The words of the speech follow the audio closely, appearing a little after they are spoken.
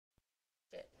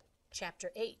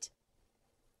Chapter 8.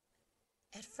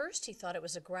 At first he thought it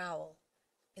was a growl.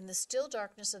 In the still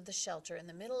darkness of the shelter in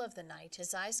the middle of the night,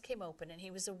 his eyes came open and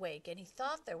he was awake, and he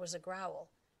thought there was a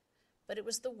growl. But it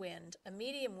was the wind, a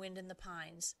medium wind in the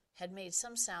pines, had made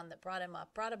some sound that brought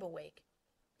him awake.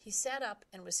 He sat up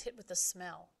and was hit with a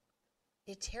smell.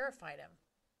 It terrified him.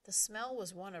 The smell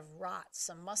was one of rot,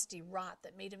 some musty rot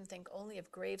that made him think only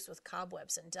of graves with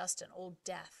cobwebs and dust and old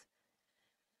death.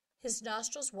 His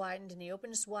nostrils widened and he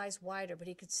opened his eyes wider, but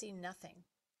he could see nothing.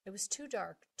 It was too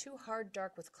dark, too hard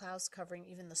dark, with clouds covering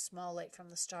even the small light from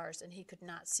the stars, and he could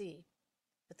not see.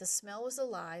 But the smell was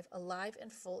alive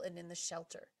and full and in the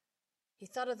shelter. He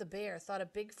thought of the bear, thought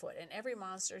of Bigfoot, and every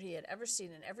monster he had ever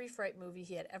seen in every fright movie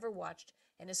he had ever watched,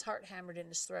 and his heart hammered in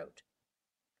his throat.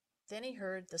 Then he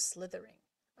heard the slithering,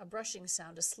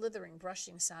 a slithering,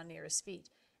 brushing sound near his feet,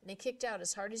 and he kicked out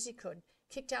as hard as he could,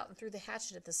 kicked out and threw the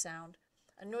hatchet at the sound,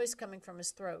 a noise coming from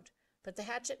his throat. But the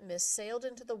hatchet missed, sailed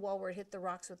into the wall where it hit the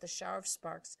rocks with a shower of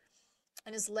sparks,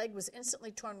 and his leg was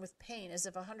instantly torn with pain as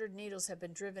if 100 needles had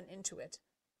been driven into it.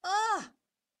 Ah!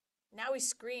 Now he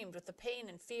screamed with the pain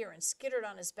and fear and skittered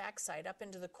on his backside up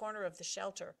into the corner of the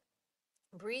shelter,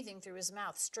 breathing through his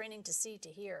mouth, straining to see, to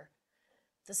hear.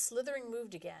 The slithering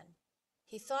moved again.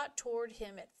 He thought toward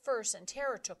him at first, and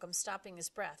terror took him, stopping his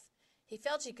breath. He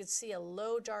felt he could see a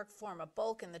low, dark form, a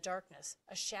bulk in the darkness,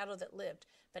 a shadow that lived.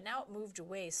 But now it moved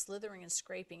away, slithering and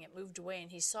scraping. It moved away,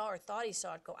 and he saw or thought he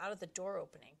saw it go out of the door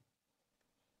opening.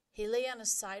 He lay on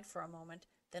his side for a moment,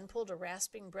 then pulled a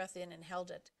rasping breath in and held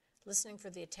it, listening for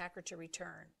the attacker to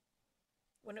return.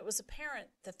 When it was apparent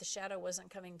that the shadow wasn't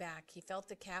coming back, he felt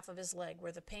the calf of his leg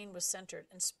where the pain was centered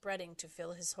and spreading to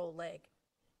fill his whole leg.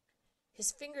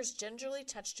 His fingers gingerly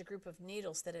touched a group of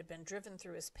needles that had been driven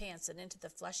through his pants and into the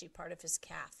fleshy part of his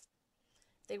calf.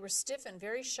 They were stiff and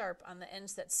very sharp on the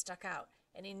ends that stuck out,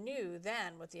 and he knew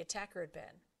then what the attacker had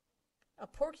been. A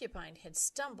porcupine had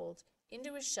stumbled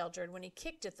into his shelter, and when he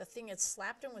kicked it, the thing had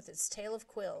slapped him with its tail of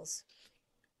quills.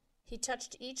 He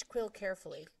touched each quill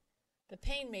carefully. The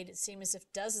pain made it seem as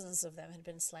if dozens of them had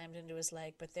been slammed into his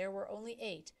leg, but there were only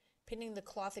 8, pinning the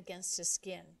cloth against his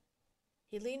skin.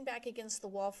 He leaned back against the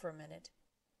wall for a minute.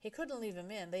 He couldn't leave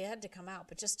them in. They had to come out,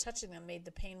 but just touching them made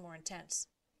the pain more intense.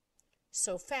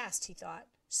 So fast, he thought.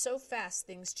 So fast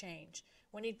things change.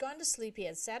 When he'd gone to sleep, he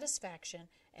had satisfaction,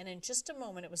 and in just a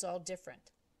moment it was all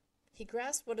different. He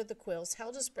grasped one of the quills,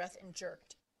 held his breath, and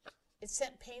jerked. It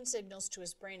sent pain signals to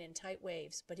his brain in tight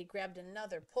waves, but he grabbed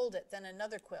another, pulled it, then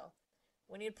another quill.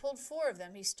 When he had pulled 4 of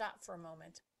them, he stopped for a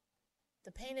moment.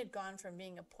 The pain had gone from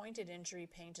being a pointed injury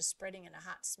pain to spreading in a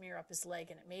hot smear up his leg,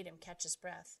 and it made him catch his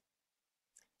breath.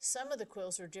 Some of the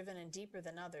quills were driven in deeper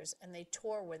than others, and they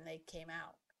tore when they came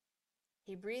out.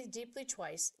 He breathed deeply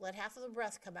twice, let half of the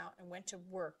breath come out, and went to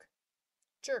work.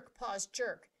 Jerk, pause,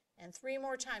 jerk, and 3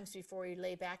 more times before he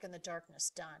lay back in the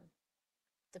darkness, done.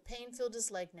 The pain filled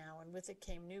his leg now, and with it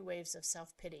came new waves of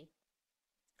self-pity.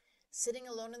 Sitting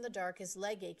alone in the dark, his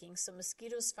leg aching, some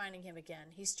mosquitoes finding him again,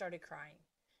 he started crying.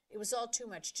 It was all too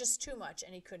much, just too much,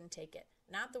 and he couldn't take it.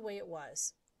 Not the way it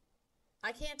was.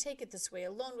 I can't take it this way,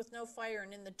 alone with no fire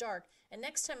and in the dark, and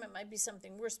next time it might be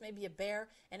something worse, maybe a bear,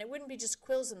 and it wouldn't be just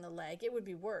quills in the leg, it would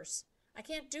be worse. I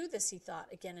can't do this, he thought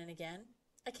again and again.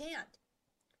 I can't.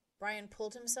 Brian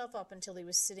pulled himself up until he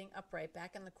was sitting upright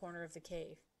back in the corner of the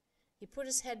cave. He put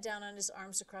his head down on his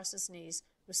arms across his knees,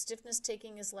 with stiffness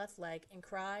taking his left leg, and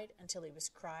cried until he was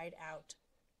cried out.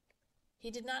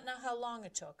 He did not know how long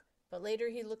it took, but later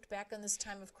he looked back on this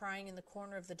time of crying in the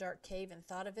corner of the dark cave and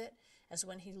thought of it as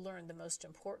when he learned the most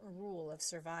important rule of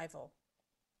survival,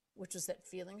 which was that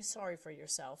feeling sorry for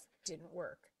yourself didn't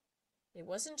work. It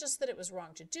wasn't just that it was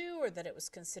wrong to do or that it was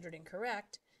considered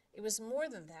incorrect. It was more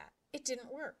than that. It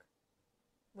didn't work.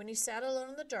 When he sat alone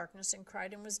in the darkness and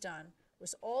cried and was done,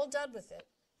 was all done with it,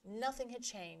 nothing had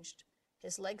changed.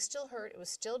 His leg still hurt, it was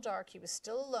still dark, he was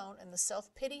still alone, and the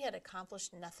self-pity had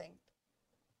accomplished nothing.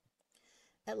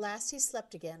 At last he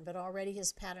slept again, but already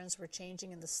his patterns were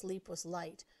changing and the sleep was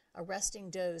light, a resting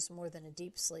doze more than a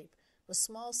deep sleep, with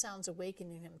small sounds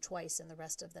awakening him twice in the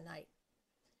rest of the night.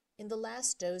 In the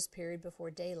last doze period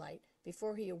before daylight,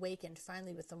 before he awakened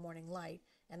finally with the morning light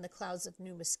and the clouds of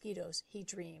new mosquitoes, he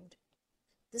dreamed.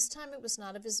 This time it was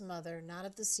not of his mother, not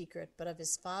of the secret, but of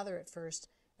his father at first,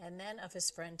 and then of his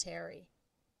friend Terry.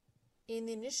 In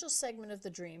the initial segment of the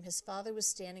dream, his father was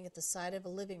standing at the side of a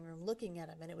living room looking at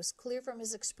him, and it was clear from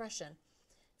his expression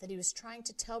that he was trying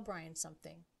to tell Brian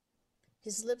something.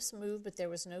 His lips moved, but there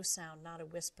was no sound, not a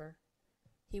whisper.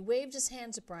 He waved his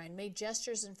hands at Brian, made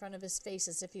gestures in front of his face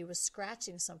as if he was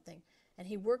scratching something, and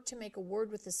he worked to make a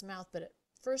word with his mouth, but at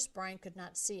first Brian could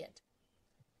not see it.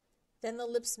 Then the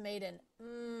lips made an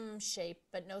shape,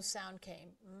 but no sound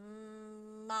came.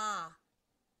 Ma.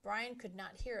 Brian could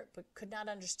not hear it, but could not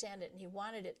understand it, and he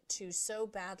wanted it to so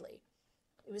badly.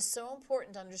 It was so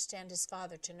important to understand his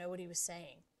father, to know what he was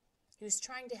saying. He was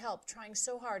trying to help, trying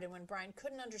so hard, and when Brian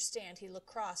couldn't understand, he looked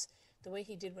cross, the way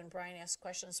he did when Brian asked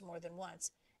questions more than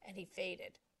once, and he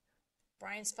faded.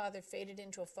 Brian's father faded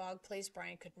into a fog place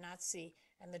Brian could not see,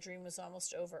 and the dream was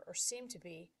almost over, or seemed to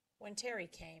be, when Terry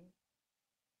came.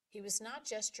 He was not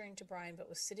gesturing to Brian, but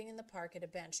was sitting in the park at a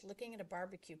bench, looking at a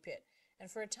barbecue pit, and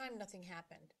for a time nothing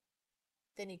happened.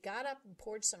 Then he got up and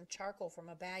poured some charcoal from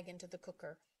a bag into the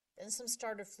cooker, then some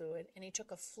starter fluid, and he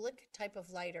took a flick type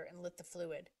of lighter and lit the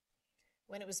fluid.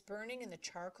 When it was burning and the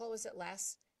charcoal was at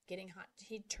last getting hot,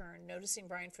 he turned, noticing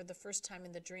Brian for the first time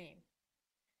in the dream.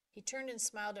 He turned and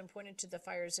smiled and pointed to the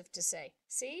fire as if to say,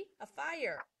 "See? A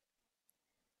fire!"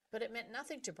 But it meant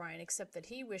nothing to Brian except that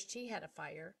he wished he had a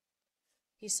fire.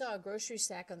 He saw a grocery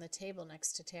sack on the table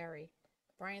next to Terry.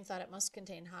 Brian thought it must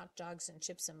contain hot dogs and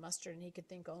chips and mustard, and he could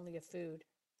think only of food.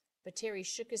 But Terry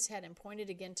shook his head and pointed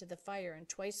again to the fire, and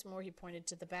twice more he pointed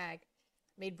to the bag,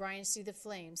 made Brian see the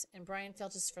flames, and Brian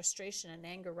felt his frustration and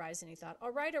anger rise, and he thought,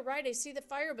 all right, I see the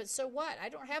fire, but so what? I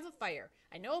don't have a fire.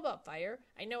 I know about fire.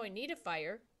 I know I need a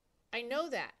fire. I know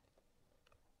that.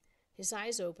 His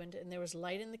eyes opened, and there was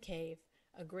light in the cave,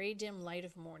 a gray dim light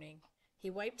of morning. He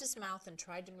wiped his mouth and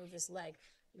tried to move his leg,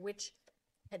 which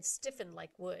had stiffened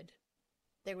like wood.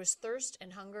 There was thirst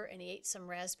and hunger, and he ate some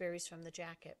raspberries from the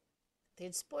jacket. They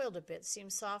had spoiled a bit,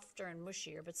 seemed softer and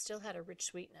mushier, but still had a rich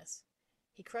sweetness.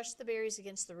 He crushed the berries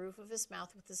against the roof of his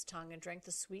mouth with his tongue and drank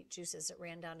the sweet juice as it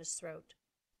ran down his throat.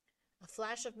 A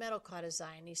flash of metal caught his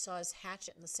eye, and he saw his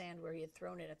hatchet in the sand where he had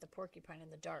thrown it at the porcupine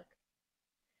in the dark.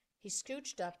 He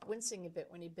scooched up, wincing a bit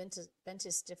when he bent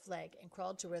his stiff leg, and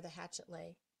crawled to where the hatchet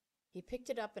lay. He picked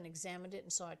it up and examined it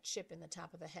and saw a chip in the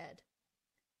top of the head.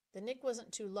 The nick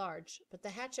wasn't too large, but the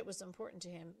hatchet was important to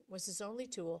him, was his only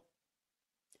tool,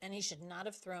 and he should not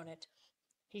have thrown it.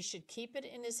 He should keep it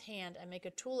in his hand and make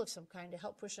a tool of some kind to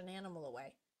help push an animal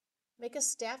away. Make a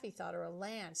staff, he thought, or a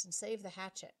lance, and save the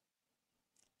hatchet.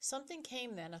 Something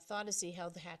came then, a thought as he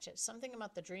held the hatchet, something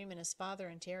about the dream and his father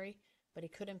and Terry, but he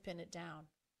couldn't pin it down.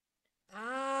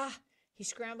 Ah! He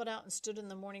scrambled out and stood in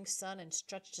the morning sun and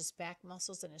stretched his back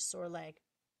muscles and his sore leg.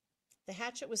 The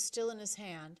hatchet was still in his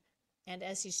hand, and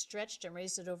as he stretched and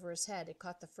raised it over his head, it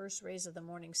caught the first rays of the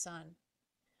morning sun.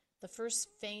 The first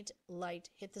faint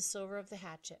light hit the silver of the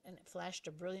hatchet, and it flashed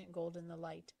a brilliant gold in the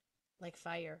light, like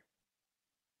fire.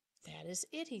 That is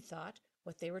it, he thought,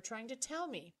 what they were trying to tell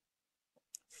me.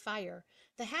 Fire.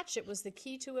 The hatchet was the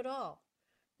key to it all.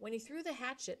 When he threw the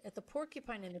hatchet at the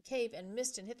porcupine in the cave and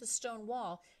missed and hit the stone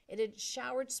wall, it had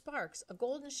showered sparks, a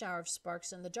golden shower of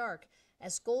sparks in the dark,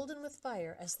 as golden with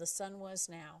fire as the sun was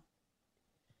now.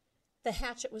 The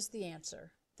hatchet was the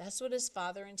answer. That's what his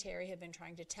father and Terry had been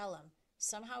trying to tell him.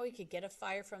 Somehow he could get a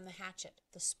fire from the hatchet.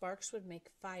 The sparks would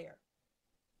make fire.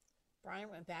 Brian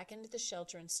went back into the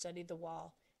shelter and studied the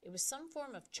wall. It was some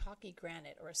form of chalky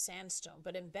granite or a sandstone,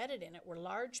 but embedded in it were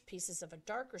large pieces of a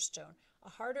darker stone, a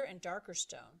harder and darker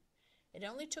stone. It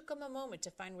only took him a moment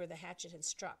to find where the hatchet had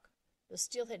struck. The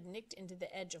steel had nicked into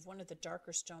the edge of one of the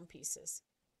darker stone pieces.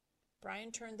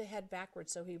 Brian turned the head backward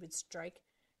so he would strike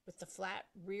with the flat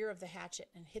rear of the hatchet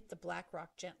and hit the black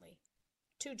rock gently.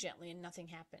 Too gently, and nothing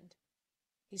happened.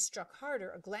 He struck harder,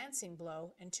 a glancing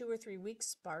blow, and 2 or 3 weak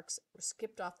sparks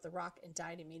skipped off the rock and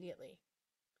died immediately.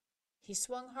 He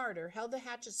swung harder, held the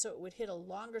hatchet so it would hit a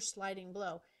longer sliding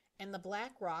blow, and the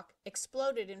black rock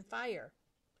exploded in fire.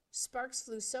 Sparks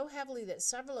flew so heavily that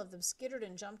several of them skittered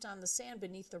and jumped on the sand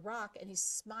beneath the rock, and he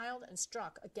smiled and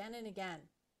struck again and again.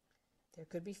 There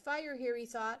could be fire here, he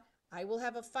thought. I will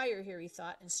have a fire here, he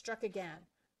thought, and struck again.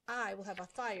 I will have a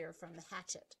fire from the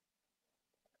hatchet.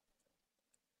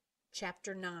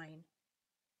 Chapter 9.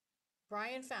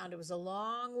 Brian found it was a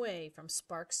long way from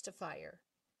sparks to fire.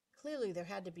 Clearly there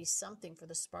had to be something for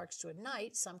the sparks to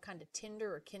ignite, some kind of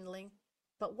tinder or kindling.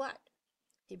 But what?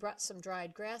 He brought some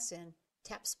dried grass in,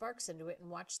 tapped sparks into it, and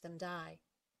watched them die.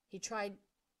 He tried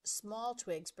small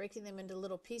twigs, breaking them into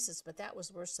little pieces, but that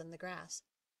was worse than the grass.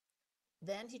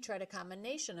 Then he tried a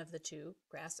combination of the two,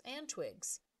 grass and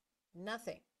twigs.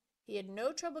 Nothing. He had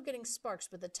no trouble getting sparks,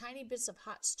 but the tiny bits of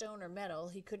hot stone or metal,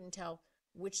 he couldn't tell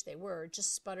which they were,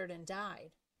 just sputtered and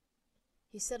died.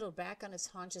 He settled back on his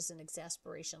haunches in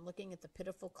exasperation, looking at the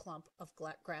pitiful clump of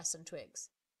grass and twigs.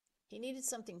 He needed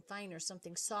something finer,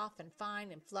 something soft and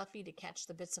fine and fluffy to catch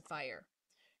the bits of fire.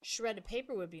 Shredded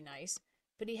paper would be nice,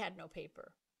 but he had no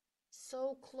paper.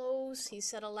 So close, he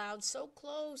said aloud, so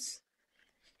close.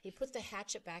 He put the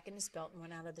hatchet back in his belt and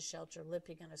went out of the shelter,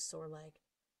 limping on his sore leg.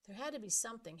 There had to be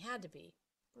something, had to be.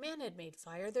 Man had made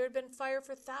fire. There had been fire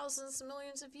for thousands and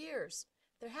millions of years.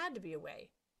 There had to be a way.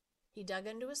 He dug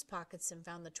into his pockets and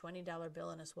found the $20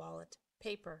 bill in his wallet.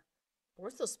 Paper.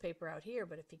 Worthless paper out here,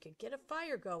 but if he could get a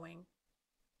fire going...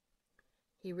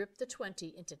 He ripped the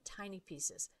 20 into tiny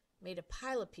pieces, made a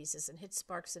pile of pieces, and hit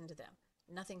sparks into them.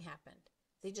 Nothing happened.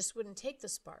 They just wouldn't take the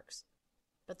sparks.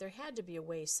 But there had to be a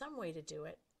way, some way to do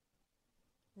it.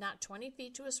 Not 20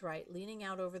 feet to his right, leaning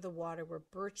out over the water, were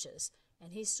birches,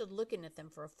 and he stood looking at them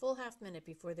for a full half-minute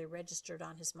before they registered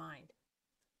on his mind.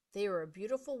 They were a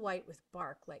beautiful white with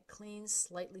bark, like clean,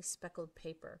 slightly speckled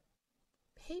paper.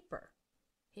 Paper!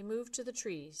 He moved to the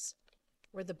trees.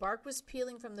 Where the bark was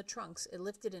peeling from the trunks, it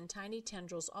lifted in tiny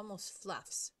tendrils, almost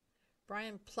fluffs.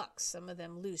 Brian plucked some of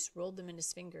them loose, rolled them in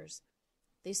his fingers.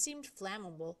 They seemed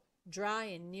flammable, dry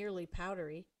and nearly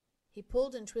powdery. He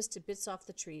pulled and twisted bits off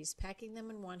the trees, packing them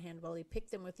in one hand while he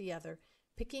picked them with the other,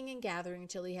 picking and gathering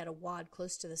until he had a wad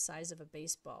close to the size of a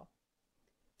baseball.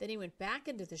 Then he went back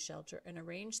into the shelter and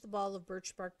arranged the ball of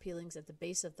birch bark peelings at the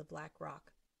base of the black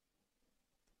rock.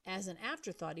 As an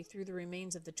afterthought, he threw the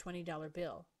remains of the $20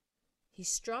 bill. He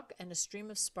struck, and a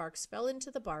stream of sparks fell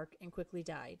into the bark and quickly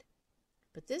died.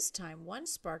 But this time one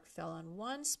spark fell on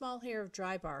one small hair of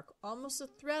dry bark, almost a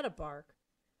thread of bark,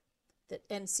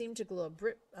 and seemed to glow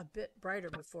a bit brighter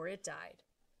before it died.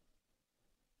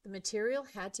 The material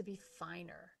had to be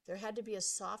finer. There had to be a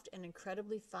soft and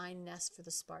incredibly fine nest for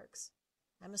the sparks.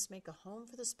 I must make a home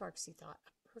for the sparks, he thought.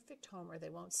 A perfect home, or they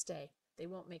won't stay. They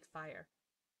won't make fire.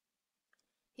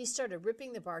 He started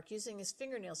ripping the bark, using his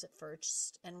fingernails at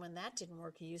first, and when that didn't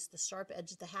work, he used the sharp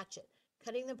edge of the hatchet,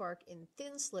 cutting the bark in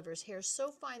thin slivers, hairs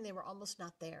so fine they were almost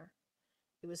not there.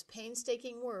 It was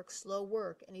painstaking work, slow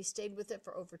work, and he stayed with it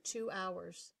for over 2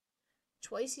 hours.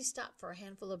 Twice he stopped for a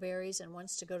handful of berries and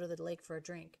once to go to the lake for a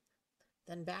drink.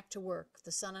 Then back to work,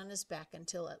 the sun on his back,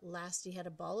 until at last he had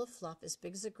a ball of fluff as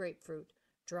big as a grapefruit,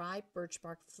 dry birch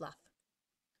bark fluff.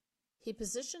 He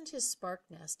positioned his spark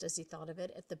nest, as he thought of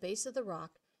it, at the base of the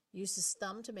rock, used his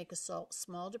thumb to make a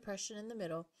small depression in the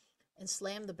middle, and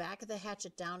slammed the back of the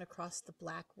hatchet down across the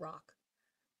black rock.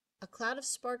 A cloud of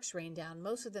sparks rained down,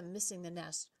 most of them missing the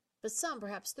nest, but some,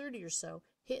 perhaps 30 or so,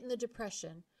 hit in the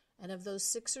depression, and of those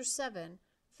 6 or 7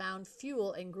 found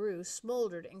fuel and grew,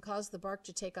 smoldered, and caused the bark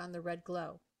to take on the red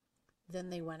glow. Then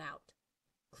they went out.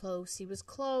 Close, he was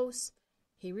close.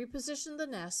 He repositioned the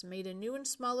nest, made a new and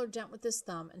smaller dent with his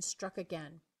thumb, and struck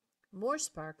again. More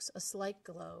sparks, a slight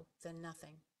glow, then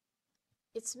nothing.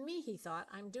 It's me, he thought.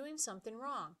 I'm doing something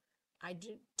wrong. I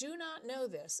do not know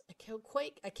this.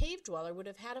 A cave dweller would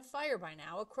have had a fire by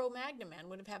now. A Cro-Magnon man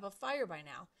would have had a fire by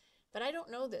now. But I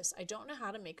don't know this. I don't know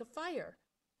how to make a fire.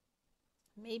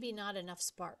 Maybe not enough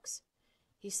sparks.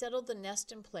 He settled the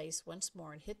nest in place once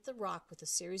more and hit the rock with a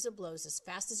series of blows as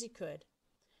fast as he could.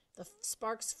 The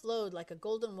sparks flowed like a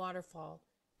golden waterfall.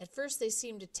 At first they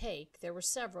seemed to take. There were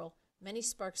several, many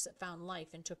sparks that found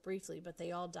life and took briefly, but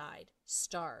they all died,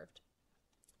 starved.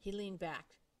 He leaned back.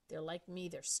 They're like me,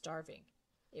 they're starving.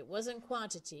 It wasn't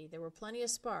quantity. There were plenty of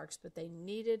sparks, but they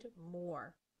needed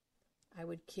more. I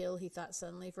would kill, he thought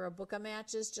suddenly, for a book of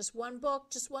matches. Just one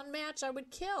book, just one match, I would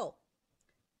kill.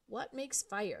 What makes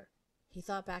fire? He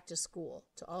thought back to school,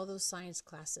 to all those science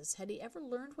classes. Had he ever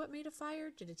learned what made a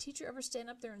fire? Did a teacher ever stand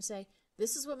up there and say,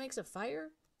 "This is what makes a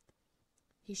fire"?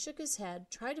 He shook his head,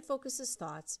 tried to focus his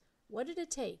thoughts. What did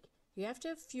it take? You have to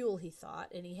have fuel, he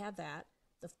thought, and he had that.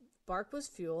 The bark was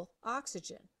fuel,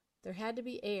 oxygen. There had to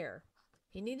be air.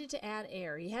 He needed to add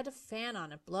air. He had to fan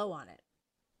on it, blow on it.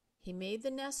 He made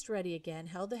the nest ready again,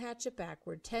 held the hatchet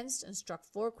backward, tensed, and struck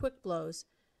 4 quick blows.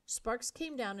 Sparks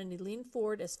came down, and he leaned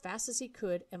forward as fast as he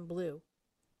could and blew.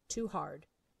 Too hard.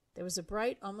 There was a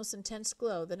bright, almost intense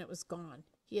glow, then it was gone.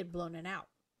 He had blown it out.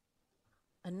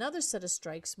 Another set of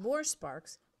strikes, more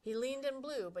sparks. He leaned and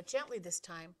blew, but gently this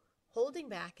time, holding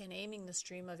back and aiming the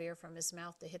stream of air from his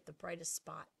mouth to hit the brightest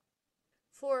spot.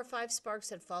 4 or 5 sparks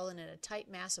had fallen in a tight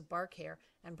mass of bark hair,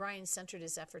 and Brian centered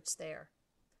his efforts there.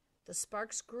 The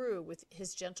sparks grew with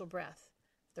his gentle breath.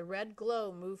 The red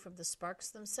glow moved from the sparks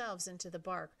themselves into the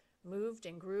bark, moved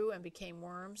and grew and became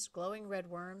worms, glowing red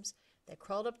worms, that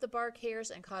crawled up the bark hairs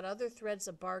and caught other threads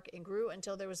of bark and grew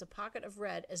until there was a pocket of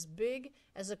red as big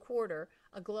as a quarter,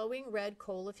 a glowing red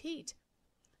coal of heat.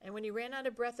 And when he ran out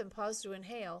of breath and paused to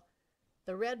inhale,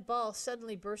 the red ball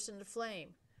suddenly burst into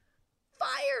flame.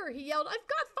 "Fire!" he yelled. "I've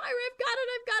got fire! I've got it!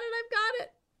 I've got it! I've got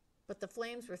it!" But the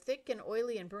flames were thick and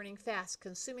oily and burning fast,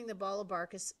 consuming the ball of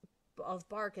bark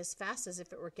as fast as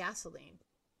if it were gasoline.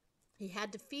 He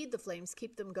had to feed the flames,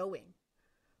 keep them going.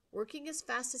 Working as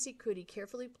fast as he could, he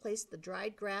carefully placed the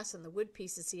dried grass and the wood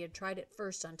pieces he had tried at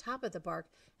first on top of the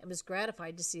bark and was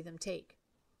gratified to see them take.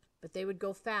 But they would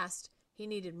go fast. He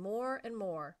needed more and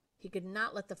more. He could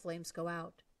not let the flames go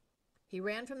out. He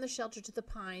ran from the shelter to the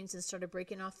pines and started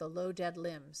breaking off the low dead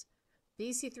limbs.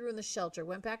 These he threw in the shelter,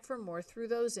 went back for more, threw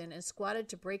those in, and squatted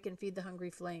to break and feed the hungry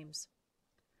flames.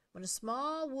 When a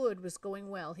small wood was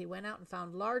going well, he went out and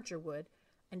found larger wood,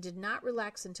 and did not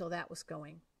relax until that was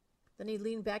going. Then he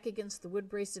leaned back against the wood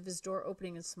brace of his door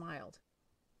opening and smiled.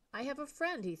 I have a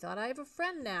friend, he thought. I have a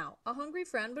friend now. A hungry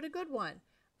friend, but a good one.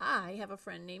 I have a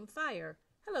friend named Fire.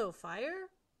 Hello, Fire.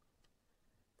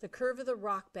 The curve of the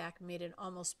rock back made an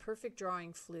almost perfect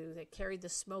drawing flue that carried the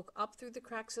smoke up through the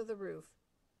cracks of the roof,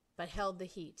 but held the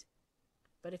heat.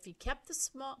 But if he kept the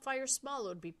fire small, it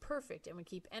would be perfect and would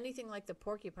keep anything like the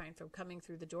porcupine from coming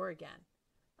through the door again.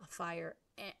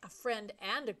 A friend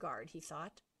and a guard, he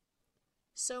thought.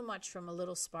 So much from a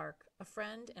little spark, a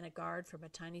friend and a guard from a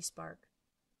tiny spark.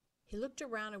 He looked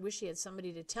around and wished he had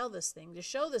somebody to tell this thing, to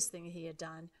show this thing he had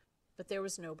done, but there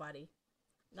was nobody.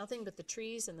 Nothing but the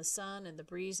trees and the sun and the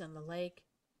breeze and the lake.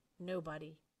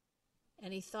 Nobody.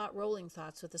 And he thought rolling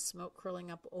thoughts with the smoke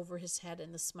curling up over his head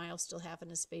and the smile still half in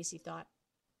his face. He thought,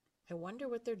 I wonder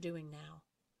what they're doing now.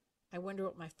 I wonder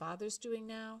what my father's doing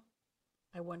now.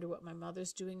 I wonder what my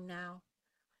mother's doing now.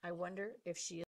 I wonder if she